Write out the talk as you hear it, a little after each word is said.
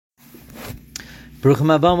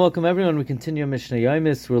Baruchim Abam, welcome everyone. We continue Mishnah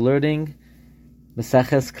Yomis. We're learning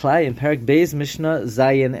Mesaches Klai in Perek Beis, Mishnah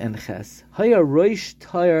Zayin and Ches. Haya roish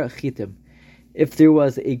tayar chitim. If there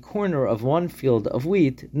was a corner of one field of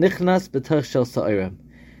wheat, nichnas b'tach shel sa'irim,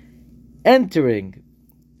 entering,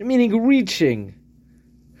 meaning reaching,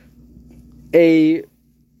 a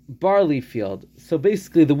barley field. So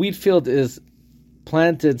basically, the wheat field is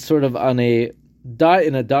planted sort of on in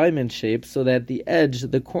a diamond shape, so that the edge,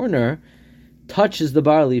 the corner, touches the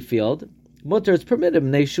barley field. Mutter is permitted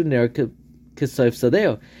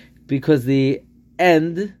because the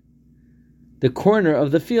end, the corner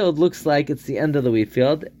of the field looks like it's the end of the wheat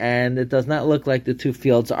field, and it does not look like the two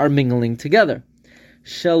fields are mingling together.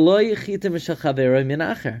 If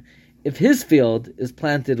his field is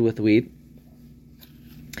planted with wheat,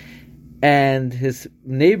 and his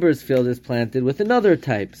neighbor's field is planted with another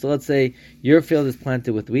type. So let's say your field is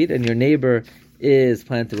planted with wheat, and your neighbor is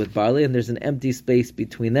planted with barley, and there's an empty space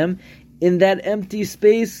between them. In that empty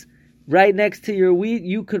space, right next to your wheat,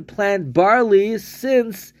 you could plant barley,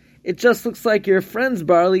 since it just looks like your friend's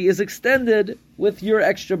barley is extended with your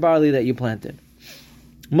extra barley that you planted.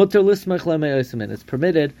 It's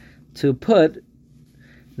permitted to put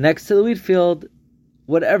next to the wheat field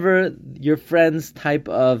whatever your friend's type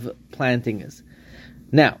of planting is.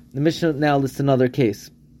 Now, the Mishnah now lists another case.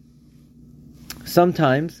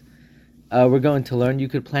 Sometimes we're going to learn you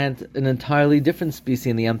could plant an entirely different species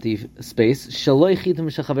in the empty space.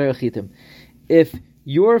 If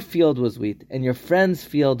your field was wheat and your friend's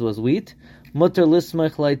field was wheat, mutter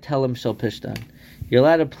lismach lai telem shel pishtan. You're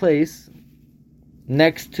allowed to place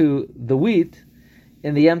next to the wheat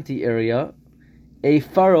in the empty area a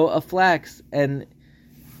furrow of flax, and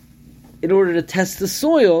in order to test the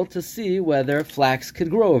soil to see whether flax could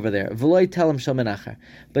grow over there.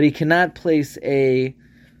 But he cannot place a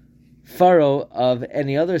furrow of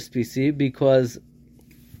any other species, because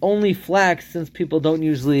only flax, since people don't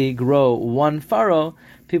usually grow one furrow,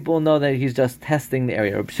 people know that he's just testing the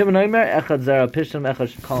area.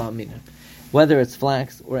 Whether it's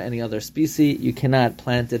flax or any other species, you cannot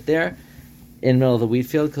plant it there in the middle of the wheat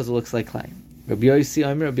field because it looks like clay. Rabbi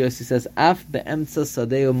Yossi says, "Af be'emtza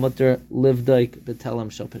sadeu mutter livdaik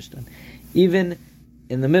betelam shel pishtan." Even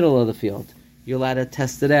in the middle of the field, you're allowed to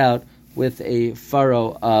test it out with a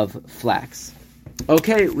furrow of flax.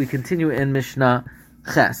 Okay, we continue in Mishnah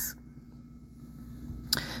Ches.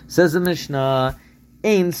 Says the Mishnah,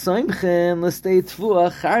 "Ein soimchen l'stei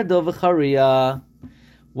tvua chardo v'charia."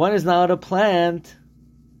 One is not allowed to plant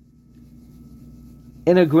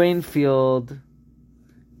in a grain field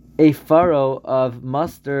a furrow of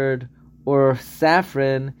mustard or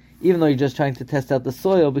saffron, even though you're just trying to test out the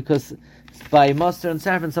soil, because by mustard and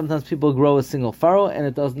saffron, sometimes people grow a single furrow, and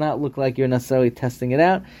it does not look like you're necessarily testing it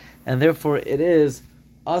out, and therefore it is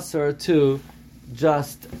usher to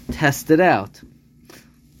just test it out,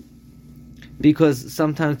 because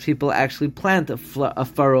sometimes people actually plant a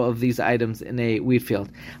furrow of these items in a wheat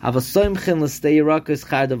field.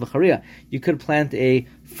 You could plant a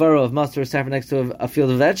furrow of mustard or saffron next to a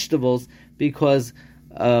field of vegetables, because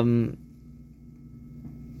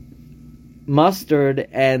mustard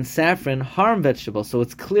and saffron harm vegetables, so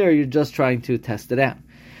it's clear you're just trying to test it out.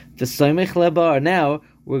 Now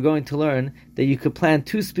we're going to learn that you could plant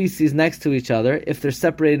two species next to each other if they're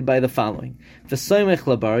separated by the following.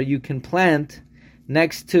 You can plant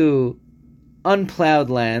next to unplowed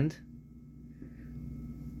land.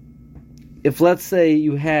 If, let's say,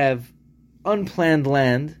 you have unplanned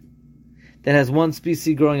land that has one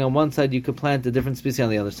species growing on one side, you could plant a different species on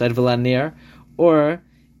the other side, or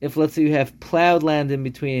if, let's say, you have plowed land in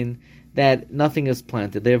between that nothing is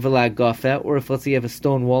planted, they're v'la gafet, or if, let's say, you have a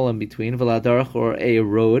stone wall in between, v'la darach, or a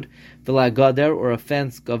road, v'la gader, or a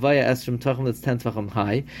fence, gavaya esrim tachim, that's 10 tfachim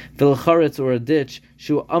high, v'la charetz, or a ditch,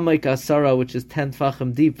 shu amayk asara, which is 10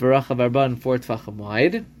 tfachim deep, v'rachav arba, and 4 tfachim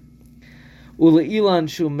wide, ula ilan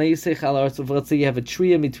shu meisech al aretz, let's say you have a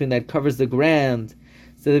tree in between that covers the ground,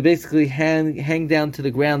 so they basically hang down to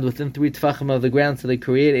the ground within 3 tfachim of the ground, so they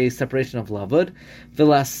create a separation of lavud,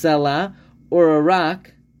 v'la sela, or a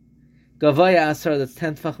rock, Gavaya Asar, that's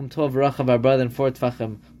 10 tfachim tall, v'rachav arba, and 4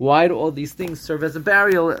 tfachim wide. All these things serve as a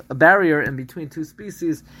barrier in between two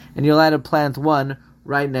species, and you're allowed to plant one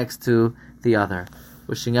right next to the other.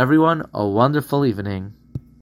 Wishing everyone a wonderful evening.